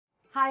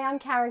Hi, I'm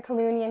Karen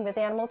Kalunian with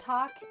Animal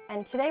Talk,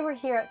 and today we're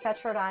here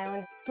at Rhode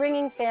Island,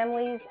 bringing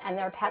families and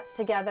their pets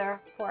together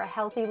for a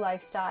healthy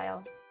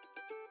lifestyle.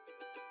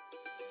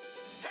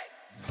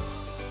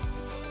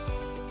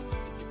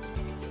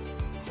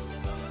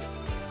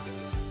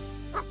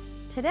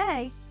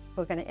 Today,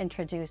 we're going to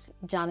introduce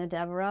Jonna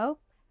Devereaux,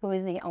 who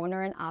is the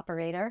owner and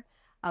operator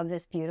of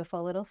this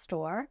beautiful little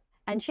store,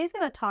 and she's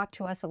going to talk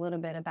to us a little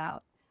bit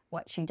about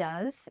what she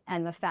does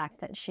and the fact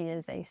that she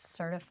is a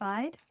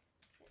certified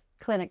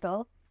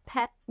clinical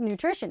pet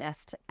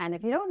nutritionist. And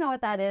if you don't know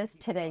what that is,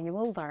 today you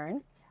will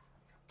learn.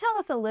 Tell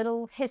us a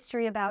little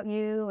history about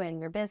you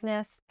and your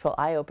business. Well,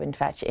 I opened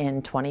Fetch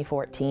in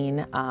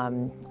 2014,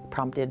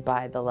 prompted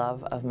by the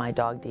love of my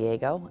dog,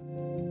 Diego.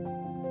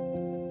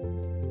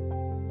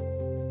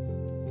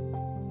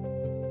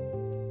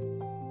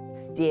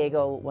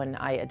 Diego, when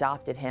I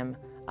adopted him,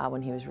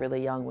 when he was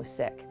really young, was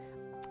sick.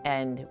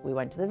 And we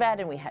went to the vet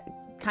and we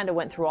kind of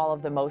went through all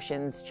of the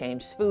motions,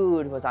 changed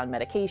food, was on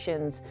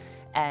medications.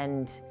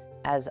 And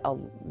as a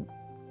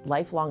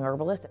lifelong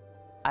herbalist,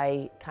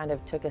 I kind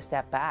of took a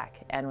step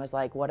back and was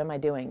like, what am I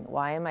doing?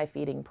 Why am I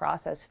feeding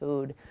processed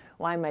food?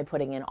 Why am I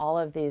putting in all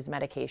of these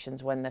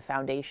medications when the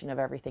foundation of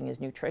everything is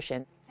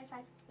nutrition?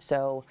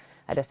 So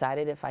I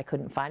decided if I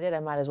couldn't find it,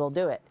 I might as well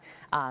do it.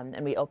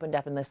 And we opened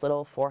up in this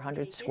little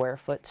 400 square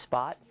foot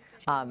spot.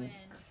 And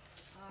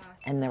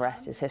the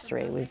rest is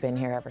history. We've been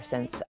here ever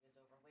since.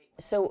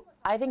 So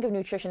I think of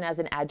nutrition as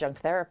an adjunct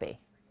therapy,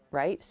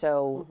 right?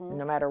 So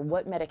no matter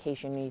what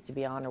medication you need to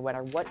be on or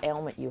what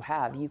ailment you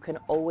have, you can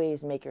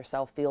always make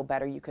yourself feel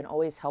better. You can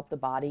always help the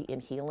body in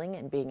healing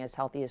and being as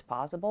healthy as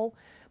possible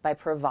by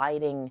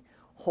providing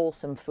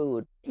wholesome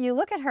food. You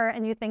look at her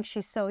and you think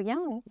she's so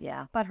young.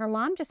 Yeah. But her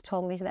mom just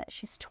told me that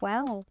she's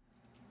 12.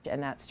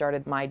 And that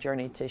started my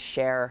journey to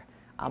share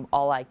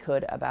all I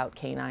could about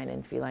canine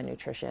and feline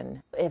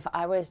nutrition. If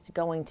I was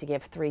going to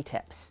give 3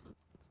 tips,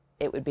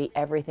 it would be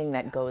everything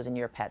that goes in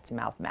your pet's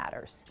mouth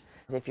matters.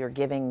 If you're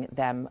giving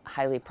them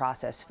highly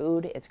processed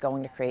food, it's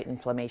going to create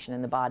inflammation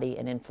in the body,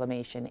 and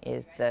inflammation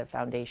is the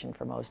foundation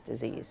for most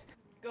disease.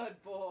 Good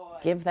boy.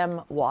 Give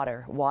them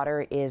water.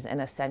 Water is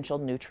an essential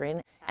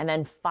nutrient. And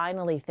then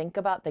finally, think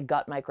about the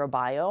gut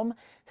microbiome.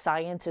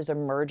 Science is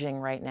emerging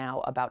right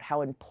now about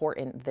how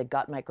important the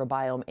gut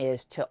microbiome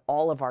is to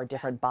all of our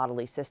different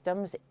bodily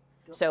systems.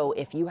 So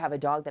if you have a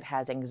dog that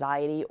has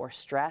anxiety or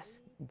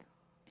stress,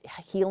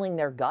 healing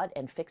their gut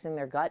and fixing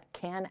their gut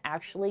can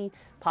actually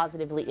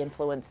positively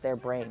influence their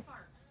brain.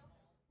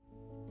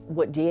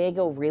 What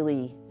Diego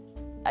really,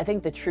 I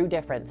think the true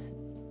difference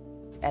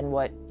and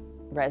what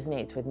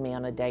resonates with me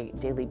on a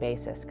daily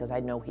basis, because I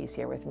know he's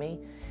here with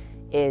me,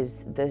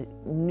 is the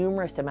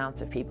numerous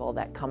amounts of people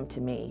that come to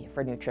me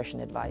for nutrition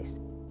advice.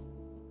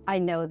 I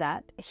know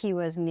that he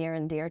was near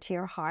and dear to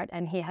your heart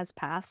and he has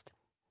passed,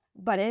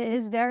 but it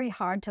is very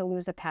hard to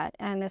lose a pet,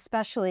 and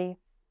especially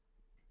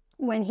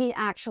when he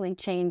actually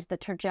changed the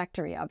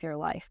trajectory of your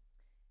life.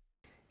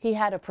 He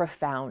had a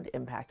profound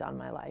impact on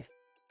my life.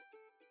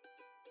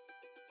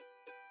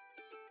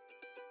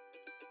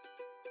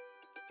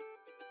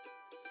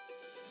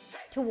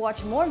 To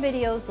watch more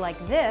videos like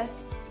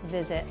this,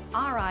 visit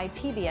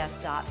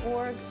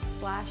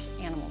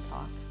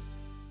ripbs.org/animaltalk.